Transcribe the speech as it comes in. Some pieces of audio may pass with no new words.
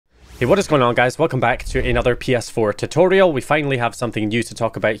Hey, what is going on, guys? Welcome back to another PS4 tutorial. We finally have something new to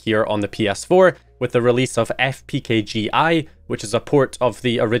talk about here on the PS4 with the release of FPKGi, which is a port of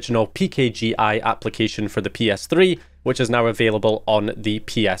the original PKGi application for the PS3, which is now available on the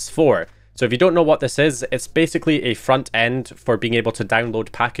PS4. So if you don't know what this is, it's basically a front end for being able to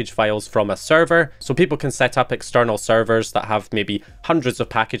download package files from a server. So people can set up external servers that have maybe hundreds of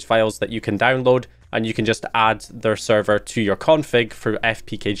package files that you can download, and you can just add their server to your config for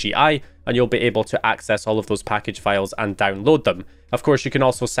FPKGi, and you'll be able to access all of those package files and download them. Of course, you can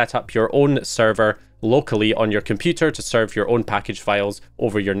also set up your own server locally on your computer to serve your own package files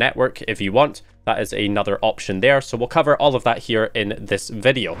over your network if you want. That is another option there. So we'll cover all of that here in this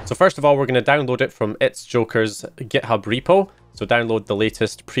video. So first of all, we're going to download it from It's Joker's GitHub repo. So download the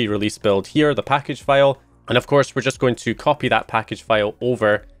latest pre-release build here, the package file. And of course, we're just going to copy that package file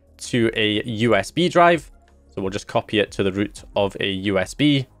over to a USB drive. So we'll just copy it to the root of a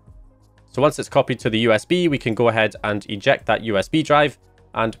USB. So once it's copied to the USB, we can go ahead and eject that USB drive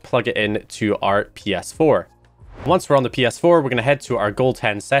and plug it in to our PS4. Once we're on the PS4, we're going to head to our Gold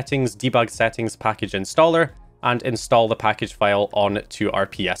 10 settings, debug settings, package installer, and install the package file onto our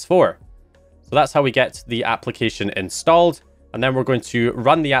PS4. So that's how we get the application installed. And then we're going to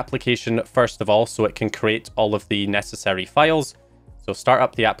run the application first of all, so it can create all of the necessary files. So start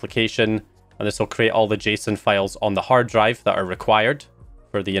up the application, and this will create all the JSON files on the hard drive that are required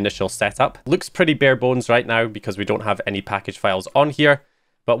for the initial setup. Looks pretty bare bones right now because we don't have any package files on here.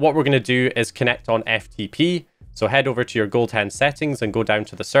 But what we're going to do is connect on FTP. So head over to your Gold 10 settings and go down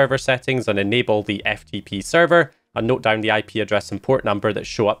to the server settings and enable the FTP server, and note down the IP address and port number that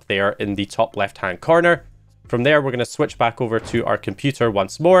show up there in the top left-hand corner. From there, we're going to switch back over to our computer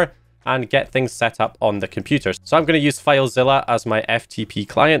once more and get things set up on the computer. So I'm going to use FileZilla as my FTP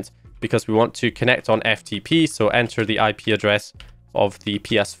client because we want to connect on FTP. So enter the IP address of the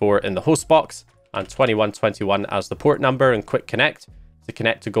PS4 in the host box and 2121 as the port number, and click connect to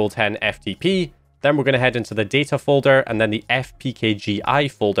connect to Gold 10 FTP. Then we're going to head into the data folder and then the FPKGi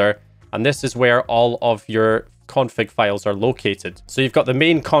folder. And this is where all of your config files are located. So you've got the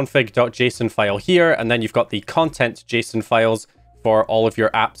main config.json file here, and then you've got the content JSON files for all of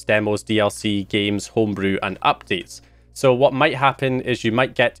your apps, demos, DLC, games, homebrew, and updates. So what might happen is you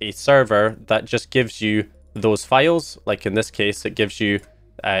might get a server that just gives you those files. Like in this case, it gives you,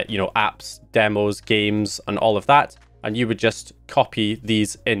 apps, demos, games, and all of that. And you would just copy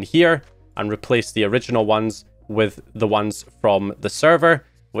these in here and replace the original ones with the ones from the server,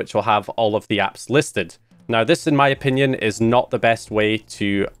 which will have all of the apps listed. Now, this, in my opinion, is not the best way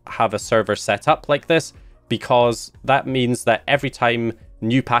to have a server set up like this, because that means that every time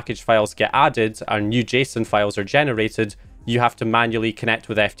new package files get added and new JSON files are generated, you have to manually connect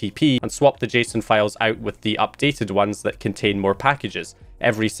with FTP and swap the JSON files out with the updated ones that contain more packages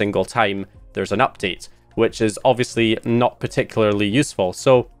every single time there's an update, which is obviously not particularly useful.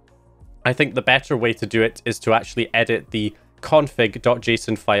 So I think the better way to do it is to actually edit the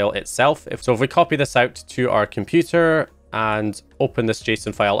config.json file itself. If we copy this out to our computer and open this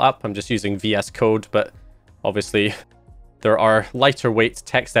JSON file up, I'm just using VS Code, but obviously there are lighter weight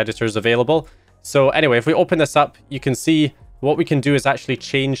text editors available. So anyway, if we open this up, you can see what we can do is actually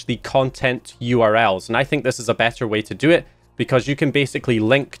change the content URLs. And I think this is a better way to do it because you can basically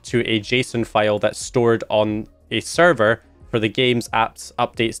link to a JSON file that's stored on a server for the games, apps,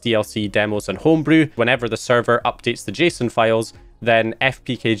 updates, DLC, demos, and homebrew. Whenever the server updates the JSON files, then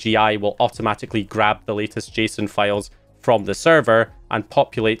FPKGi will automatically grab the latest JSON files from the server and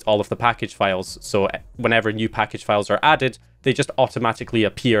populate all of the package files. So whenever new package files are added, they just automatically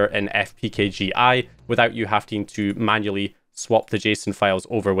appear in FPKGi without you having to manually swap the JSON files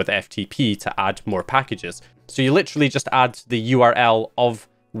over with FTP to add more packages. So you literally just add the URL of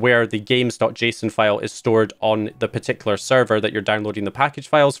where the games.json file is stored on the particular server that you're downloading the package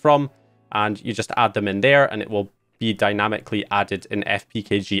files from, and you just add them in there and it will be dynamically added in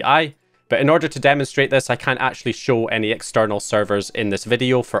FPKGi. But in order to demonstrate this, I can't actually show any external servers in this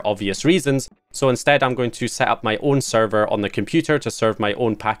video for obvious reasons. So instead, I'm going to set up my own server on the computer to serve my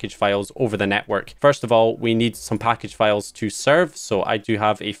own package files over the network. First of all, we need some package files to serve. So I do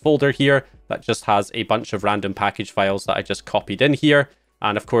have a folder here that just has a bunch of random package files that I just copied in here.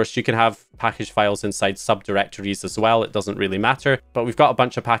 And of course, you can have package files inside subdirectories as well. It doesn't really matter, but we've got a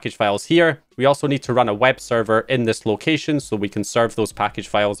bunch of package files here. We also need to run a web server in this location so we can serve those package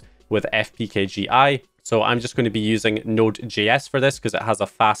files with FPKGi. So I'm just going to be using Node.js for this because it has a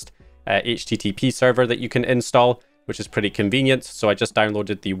fast HTTP server that you can install, which is pretty convenient. So I just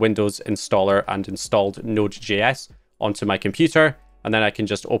downloaded the Windows installer and installed Node.js onto my computer. And then I can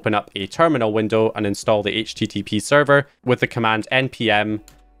just open up a terminal window and install the HTTP server with the command npm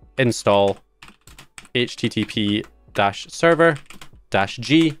install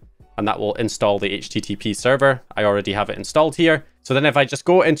http-server-g, and that will install the HTTP server. I already have it installed here. So then if I just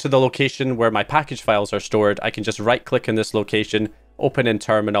go into the location where my package files are stored, I can just right click in this location, open in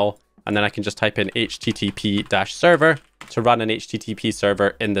terminal, and then I can just type in http-server to run an HTTP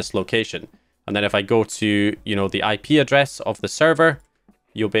server in this location. And then if I go to, the IP address of the server,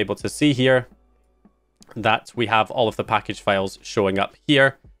 you'll be able to see here that we have all of the package files showing up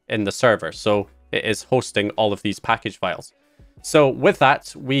here in the server. So it is hosting all of these package files. So with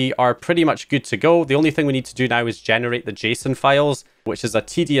that, we are pretty much good to go. The only thing we need to do now is generate the JSON files, which is a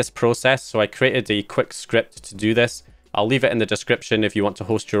tedious process. So I created a quick script to do this. I'll leave it in the description if you want to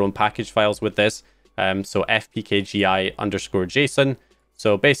host your own package files with this. So FPKGi_JSON.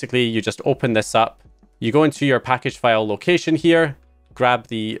 So basically you just open this up. You go into your package file location here, grab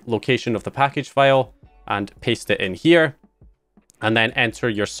the location of the package file and paste it in here, and then enter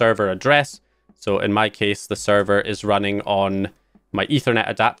your server address. So in my case, the server is running on my Ethernet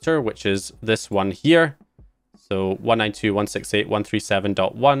adapter, which is this one here. So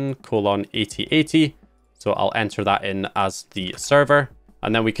 192.168.137.1:8080. So I'll enter that in as the server.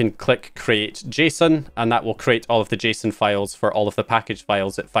 And then we can click create JSON, and that will create all of the JSON files for all of the package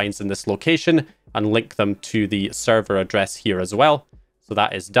files it finds in this location and link them to the server address here as well. So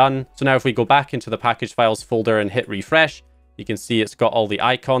that is done. So now if we go back into the package files folder and hit refresh, you can see it's got all the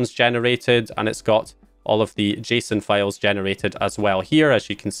icons generated and it's got all of the JSON files generated as well here. As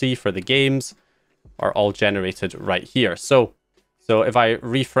you can see, for the games are all generated right here. So if I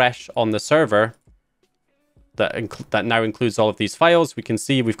refresh on the server, that now includes all of these files, we can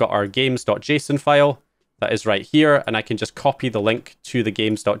see we've got our games.json file that is right here, and I can just copy the link to the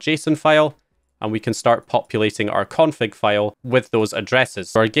games.json file, and we can start populating our config file with those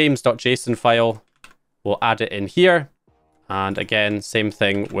addresses. So our games.json file, we'll add it in here. And again, same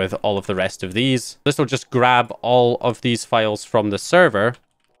thing with all of the rest of these. This will just grab all of these files from the server.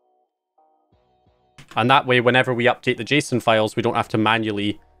 And that way, whenever we update the JSON files, we don't have to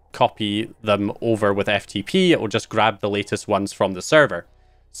manually copy them over with FTP. It will just grab the latest ones from the server.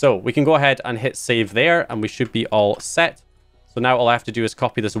 So we can go ahead and hit save there, and we should be all set. So now all I have to do is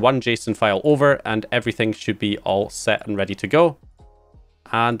copy this one JSON file over, and everything should be all set and ready to go.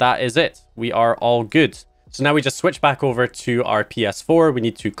 And that is it. We are all good. So now we just switch back over to our PS4. We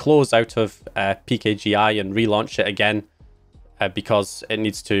need to close out of PKGi and relaunch it again because it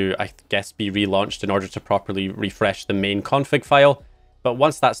needs to, I guess, be relaunched in order to properly refresh the main config file. But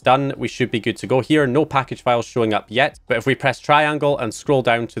once that's done, we should be good to go here. No package files showing up yet. But if we press triangle and scroll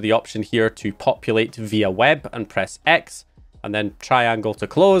down to the option here to populate via web and press X and then triangle to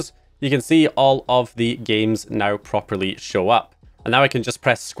close, you can see all of the games now properly show up. And now I can just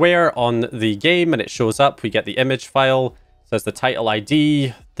press square on the game and it shows up. We get the image file, says the title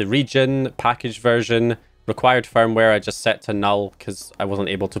ID, the region, package version, required firmware I just set to null because I wasn't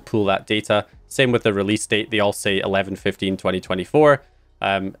able to pull that data. Same with the release date. They all say 11/15/2024,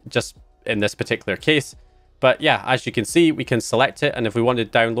 just in this particular case. But yeah, as you can see, we can select it. And if we want to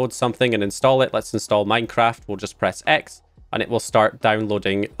download something and install it, let's install Minecraft. We'll just press X and it will start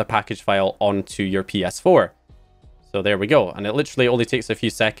downloading the package file onto your PS4. So there we go. And it literally only takes a few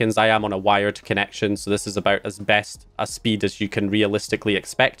seconds. I am on a wired connection, so this is about as best a speed as you can realistically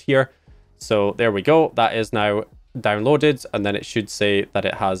expect here. So there we go. That is now downloaded, and then it should say that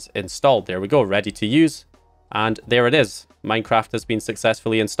it has installed. There we go, ready to use. And there it is. Minecraft has been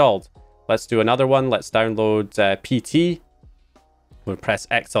successfully installed. Let's do another one. Let's download PT. We'll press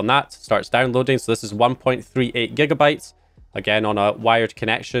X on that. Starts downloading. So this is 1.38 gigabytes. Again, on a wired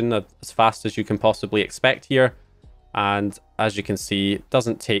connection, as fast as you can possibly expect here. And as you can see, it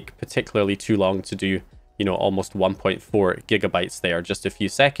doesn't take particularly too long to do, almost 1.4 gigabytes there, just a few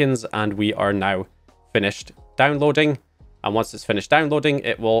seconds. And we are now finished downloading. And once it's finished downloading,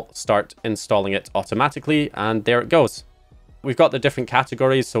 it will start installing it automatically. And there it goes. We've got the different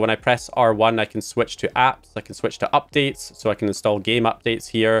categories. So when I press R1, I can switch to apps. I can switch to updates. So I can install game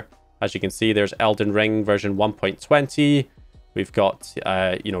updates here. As you can see, there's Elden Ring version 1.20. We've got,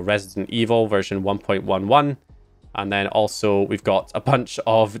 Resident Evil version 1.11. And then also we've got a bunch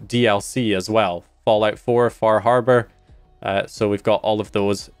of DLC as well. Fallout 4, Far Harbor. So we've got all of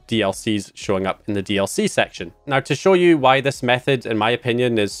those DLCs showing up in the DLC section. Now, to show you why this method, in my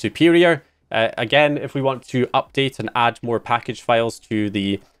opinion, is superior, again, if we want to update and add more package files to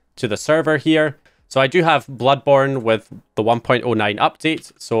the server here. So I do have Bloodborne with the 1.09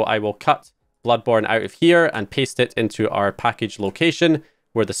 update. So I will cut Bloodborne out of here and paste it into our package location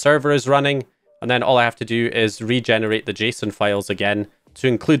where the server is running. And then all I have to do is regenerate the JSON files again to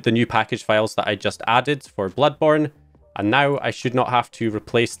include the new package files that I just added for Bloodborne. And now I should not have to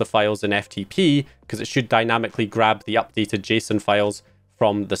replace the files in FTP because it should dynamically grab the updated JSON files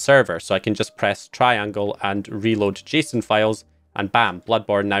from the server. So I can just press triangle and reload JSON files, and bam,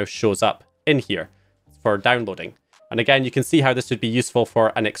 Bloodborne now shows up in here for downloading. And again, you can see how this would be useful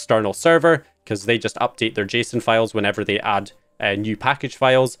for an external server because they just update their JSON files whenever they add new package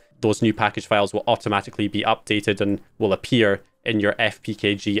files. Those new package files will automatically be updated and will appear in your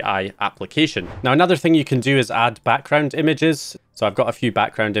FPKGi application. Now, another thing you can do is add background images. So I've got a few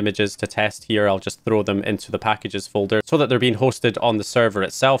background images to test here. I'll just throw them into the packages folder so that they're being hosted on the server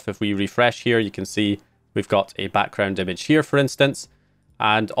itself. If we refresh here, you can see we've got a background image here, for instance.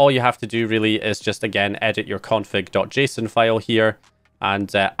 And all you have to do really is just, again, edit your config.json file here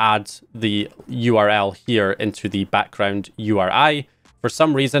and add the URL here into the background URI. For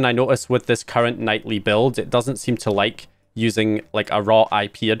some reason, I notice with this current nightly build, it doesn't seem to like using like a raw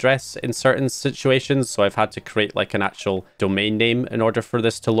IP address in certain situations. So I've had to create like an actual domain name in order for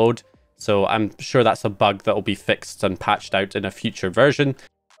this to load. So I'm sure that's a bug that will be fixed and patched out in a future version.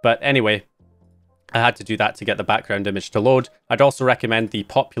 But anyway, I had to do that to get the background image to load. I'd also recommend the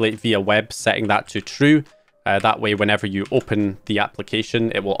populate via web, setting that to true. That way, whenever you open the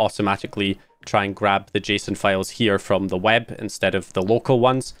application, it will automatically try and grab the JSON files here from the web instead of the local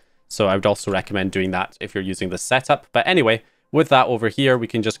ones. So I would also recommend doing that if you're using this setup. But anyway, with that over here, we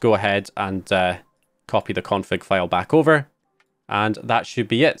can just go ahead and copy the config file back over. And that should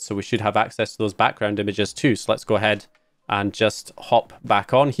be it. So we should have access to those background images too. So let's go ahead and just hop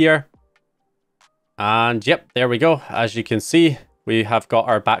back on here. And yep, there we go. As you can see, we have got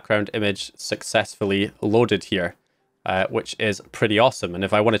our background image successfully loaded here, which is pretty awesome. And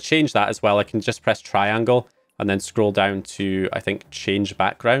if I want to change that as well, I can just press triangle and then scroll down to, I think, change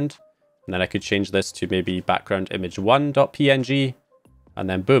background. And then I could change this to maybe background image 1.png. And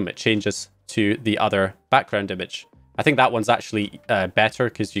then boom, it changes to the other background image. I think that one's actually better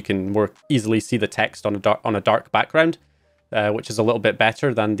because you can more easily see the text on a dark background, which is a little bit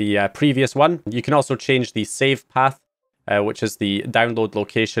better than the previous one. You can also change the save path, which is the download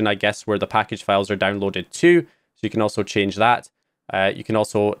location, I guess, where the package files are downloaded to. So you can also change that. You can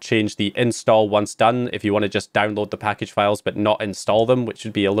also change the install once done if you want to just download the package files but not install them, which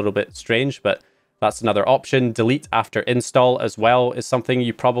would be a little bit strange, but that's another option. Delete after install as well is something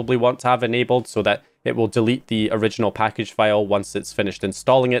you probably want to have enabled so that it will delete the original package file once it's finished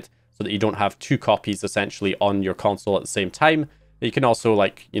installing it, so that you don't have two copies essentially on your console at the same time. You can also,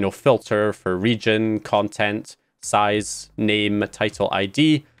 like, you know, filter for region, content, size, name, title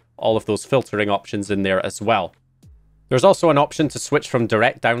ID, all of those filtering options in there as well. There's also an option to switch from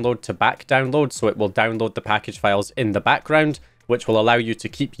direct download to back download, so it will download the package files in the background, which will allow you to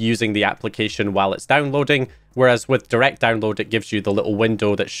keep using the application while it's downloading, whereas with direct download, it gives you the little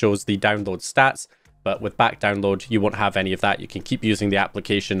window that shows the download stats, but with back download, you won't have any of that. You can keep using the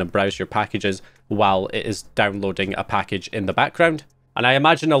application and browse your packages while it is downloading a package in the background. And I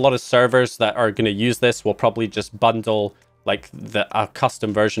imagine a lot of servers that are going to use this will probably just bundle like a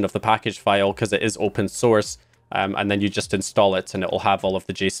custom version of the package file because it is open source. And then you just install it and it will have all of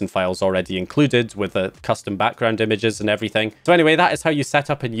the JSON files already included with the custom background images and everything. So anyway, that is how you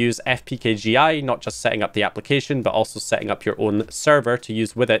set up and use FPKGi, not just setting up the application, but also setting up your own server to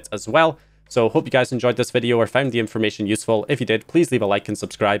use with it as well. So hope you guys enjoyed this video or found the information useful. If you did, please leave a like and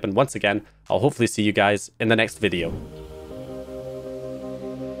subscribe. And once again, I'll hopefully see you guys in the next video.